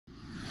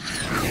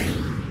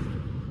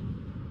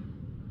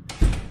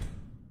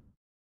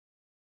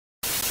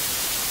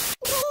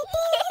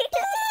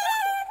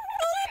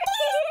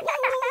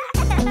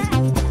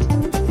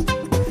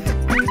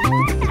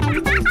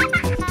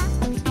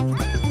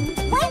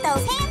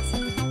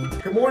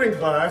Good morning,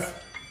 class.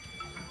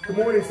 Good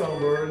morning,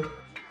 Songbird.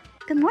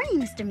 Good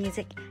morning, Mr.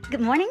 Music. Good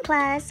morning,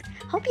 class.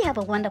 Hope you have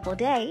a wonderful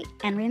day.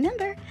 And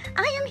remember,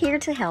 I am here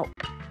to help.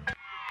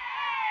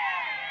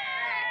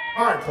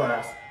 All right,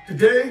 class.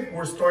 Today,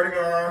 we're starting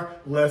our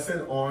lesson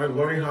on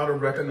learning how to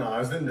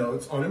recognize the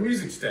notes on a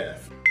music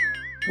staff.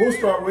 We'll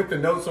start with the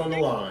notes on the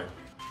line.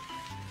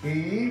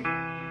 E,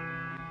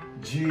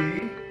 G,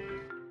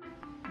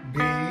 B,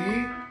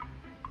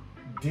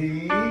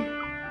 D,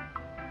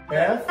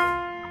 F.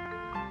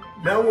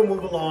 Now we'll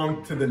move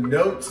along to the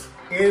notes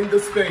in the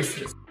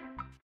spaces.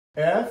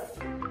 F,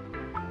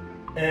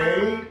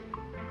 A,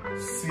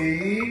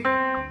 C,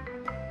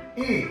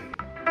 E.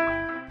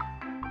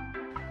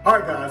 All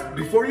right, guys,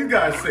 before you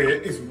guys say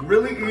it, it's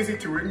really easy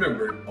to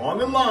remember. On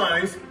the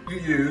lines, you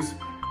use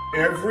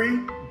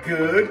every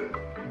good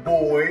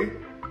boy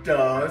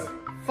does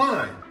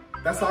fine.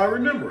 That's how I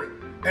remember it.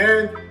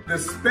 And the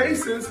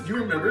spaces, you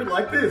remember it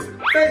like this.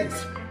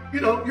 Face, you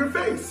know, your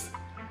face.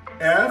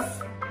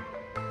 F,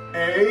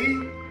 A,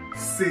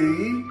 C,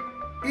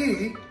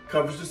 E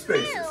covers the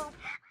spaces. Ew,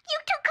 you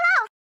too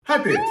close. Hi,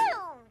 Pitch.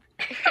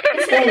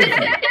 What's wrong with you?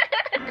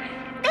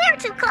 They're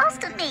too close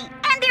to me,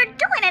 and they're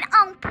doing it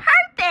on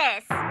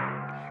purpose.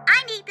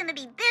 I need them to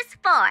be this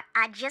far.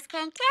 I just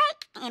can't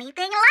take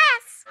anything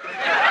less.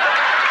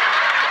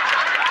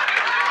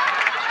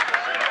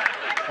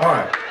 All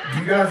right, do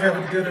you guys have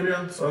it together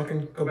now so I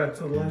can go back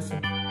to the lesson?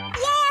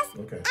 Yes,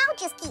 Okay. I'll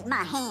just keep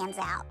my hands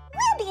out.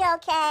 We'll be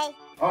okay.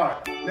 All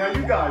right, now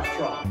you guys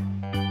try.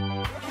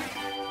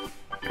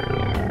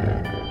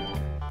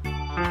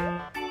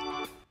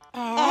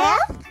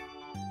 F,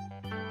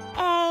 A,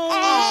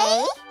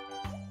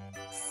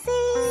 C,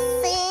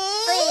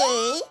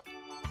 E.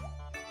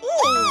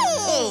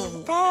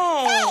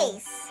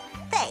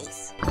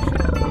 Face.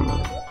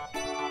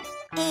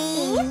 E,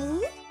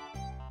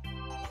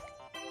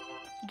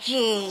 G,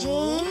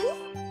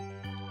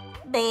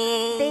 B,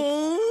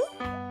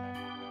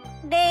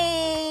 D,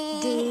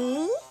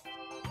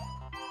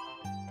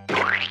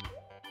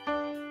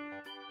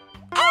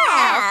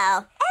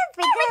 F.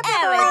 Every good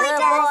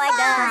boy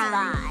does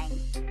fine.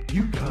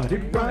 You got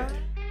it right.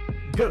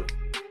 Go,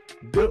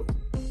 go,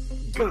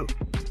 go.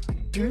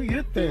 Do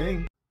your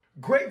thing.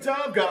 Great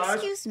job, guys.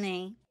 Excuse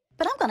me,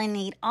 but I'm gonna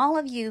need all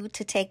of you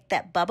to take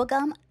that bubble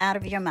gum out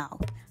of your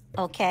mouth,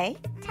 okay?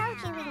 Told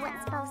you we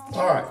weren't supposed to.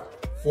 All right,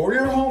 for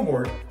your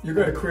homework, you're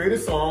going to create a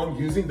song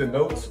using the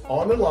notes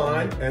on the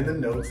line and the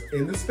notes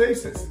in the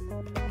spaces.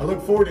 I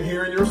look forward to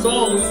hearing your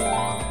songs.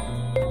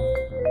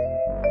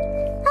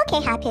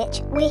 Okay, High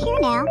Pitch, we're here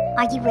now.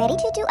 Are you ready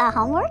to do our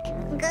homework?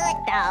 Good,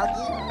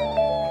 doggy.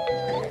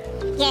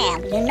 Yeah,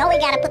 you know we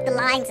gotta put the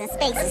lines and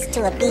spaces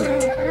to a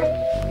beat.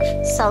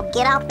 So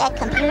get off that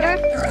computer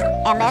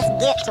and let's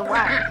get to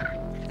work.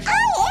 I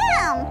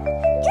am!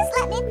 Just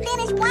let me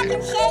finish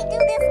watching Shay do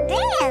this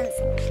dance,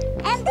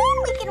 and then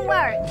we can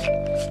work.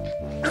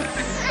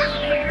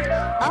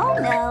 Oh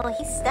no,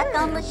 he's stuck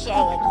on the Shay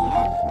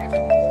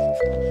again.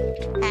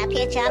 High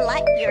Pitch, I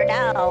like your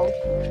dog.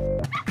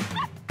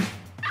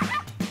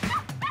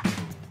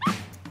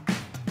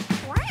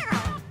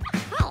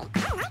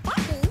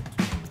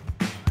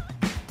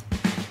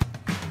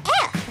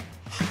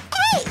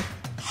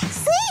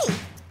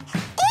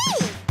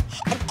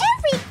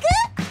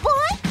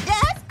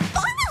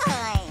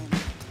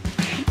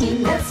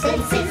 In the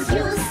spaces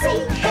you'll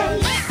see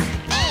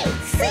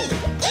S-A-C-E.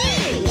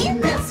 In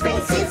the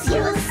spaces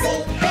you'll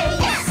see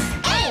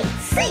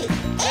S-A-C-E.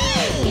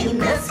 In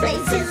the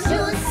spaces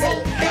you'll see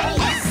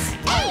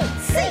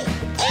S-A-C-E.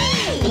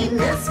 In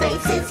the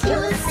spaces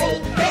you'll see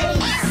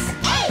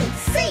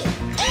S-A-C-E.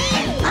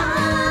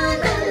 On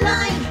the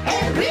line,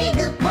 every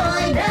good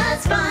boy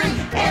does fine.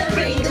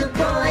 Every good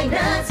boy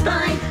does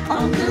fine.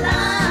 On the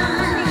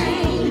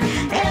line,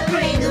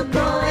 every good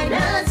boy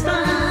does fine.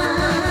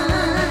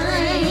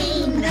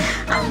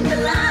 On the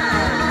lines.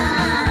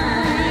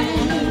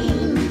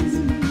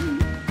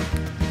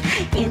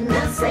 In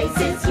the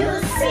spaces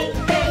you'll see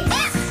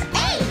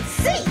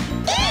S-A-C-E.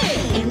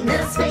 In the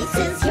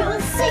spaces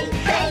you'll see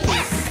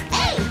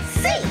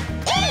S-A-C-E.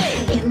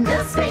 In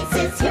the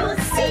spaces you'll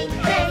see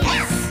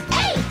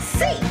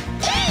S-A-C-E.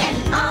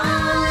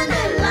 On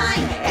the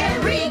line,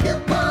 every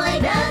good boy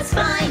does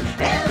fine.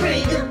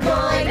 Every good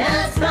boy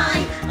does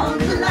fine. On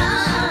the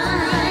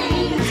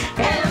line,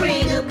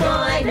 every good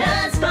boy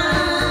does fine.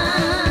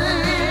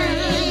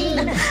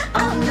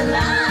 On the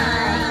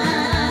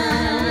line.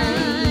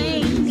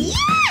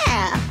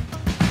 Yeah!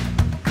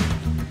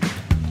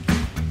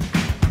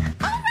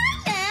 All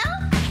right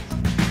now.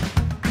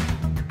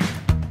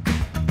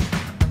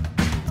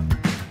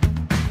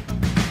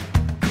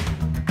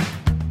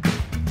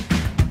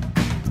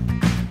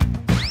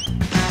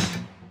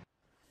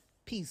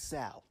 Peace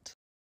out.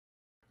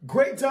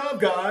 Great job,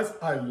 guys.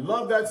 I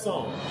love that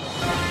song.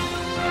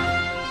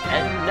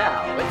 And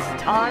now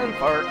it's time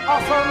for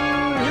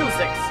awesome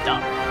music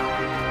stuff.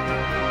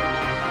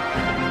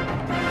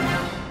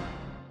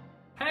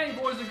 Hey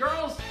boys and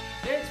girls,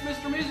 it's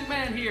Mr.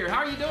 Musicman here. How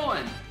are you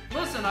doing?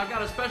 Listen, I've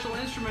got a special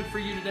instrument for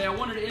you today I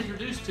wanted to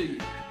introduce to you.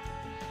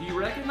 Do you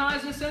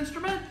recognize this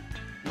instrument?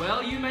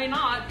 Well, you may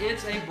not.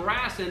 It's a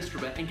brass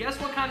instrument. And guess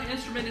what kind of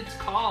instrument it's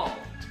called?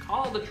 It's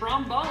called the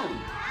trombone.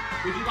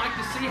 Would you like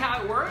to see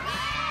how it works?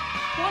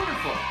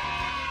 Wonderful.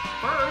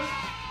 First,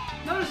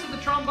 notice that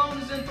the trombone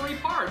is in 3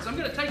 parts. I'm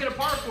going to take it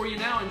apart for you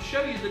now and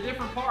show you the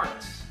different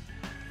parts.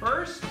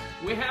 First,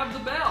 we have the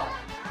bell.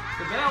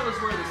 The bell is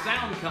where the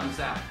sound comes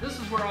out. This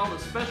is where all the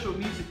special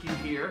music you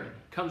hear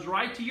comes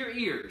right to your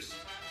ears.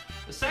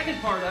 The second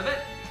part of it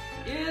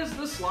is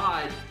the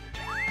slide.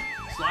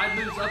 The slide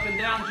moves up and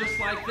down just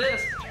like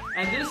this.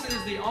 And this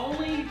is the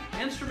only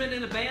instrument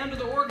in the band or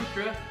the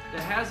orchestra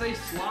that has a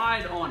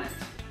slide on it.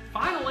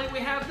 Finally, we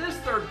have this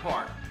third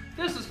part.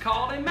 This is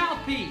called a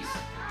mouthpiece.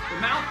 The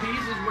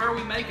mouthpiece is where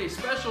we make a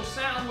special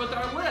sound with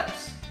our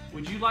lips.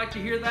 Would you like to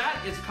hear that?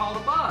 It's called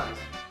a buzz.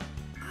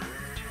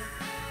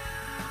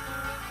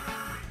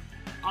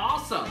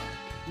 Awesome.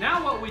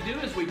 Now what we do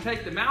is we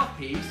take the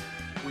mouthpiece,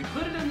 we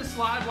put it in the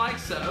slide like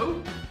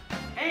so,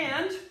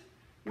 and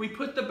we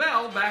put the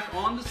bell back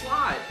on the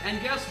slide.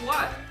 And guess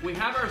what? We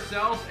have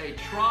ourselves a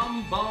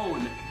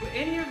trombone.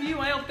 Any of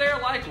you out there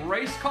like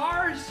race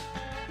cars?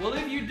 Well,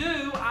 if you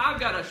do, I've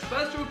got a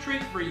special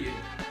treat for you.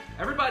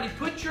 Everybody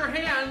put your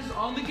hands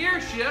on the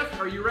gear shift.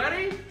 Are you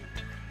ready?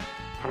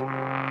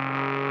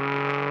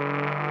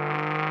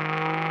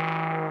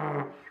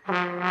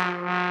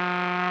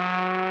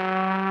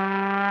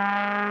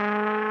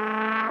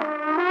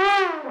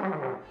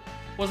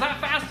 Was that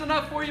fast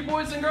enough for you,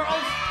 boys and girls?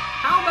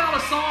 How about a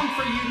song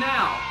for you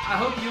now? I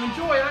hope you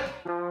enjoy it.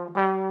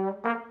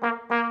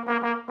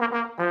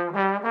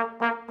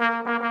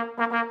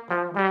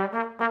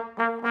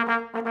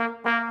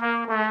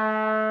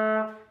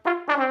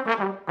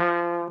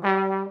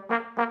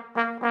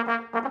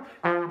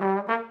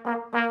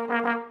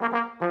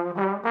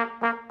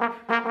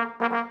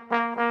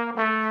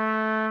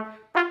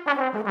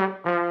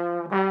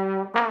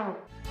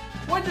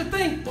 What'd you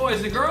think,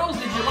 boys and girls?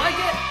 Did you like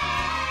it?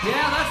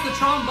 Yeah, that's the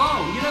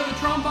trombone. You know, the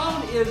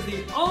trombone is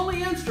the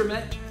only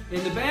instrument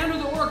in the band or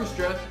the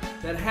orchestra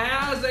that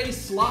has a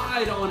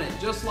slide on it,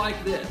 just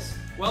like this.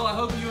 Well, I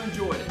hope you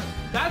enjoyed it.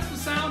 That's the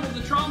sound of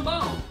the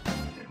trombone.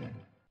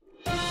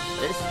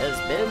 This has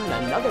been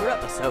another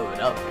episode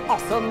of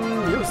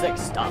Awesome Music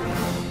Stuff.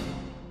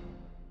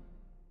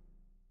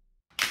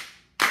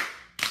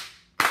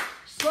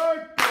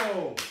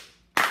 Circle.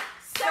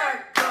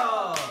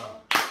 Circle.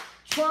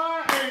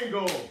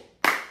 Triangle.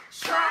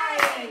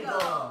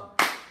 Triangle.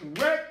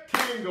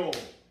 Rectangle.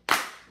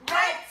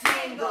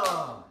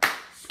 Rectangle.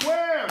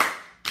 Square.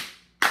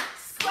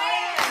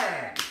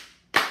 Square.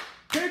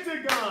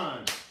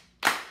 Pentagon.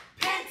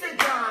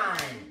 Pentagon.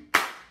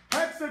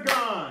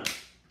 Hexagon.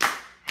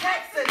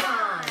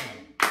 Hexagon.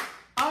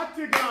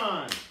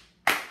 Octagon.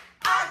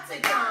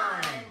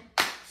 Octagon.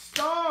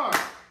 Star.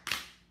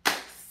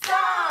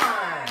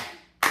 Star.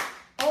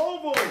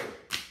 Oval.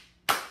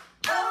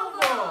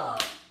 Oval.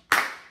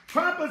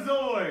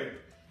 Trapezoid.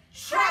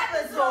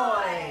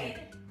 Trapezoid.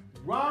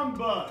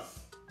 Rhombus.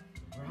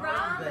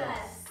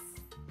 Rhombus.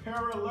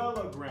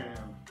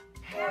 Parallelogram.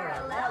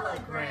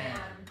 Parallelogram.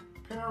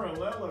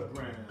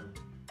 Parallelogram.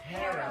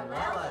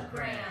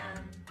 Parallelogram.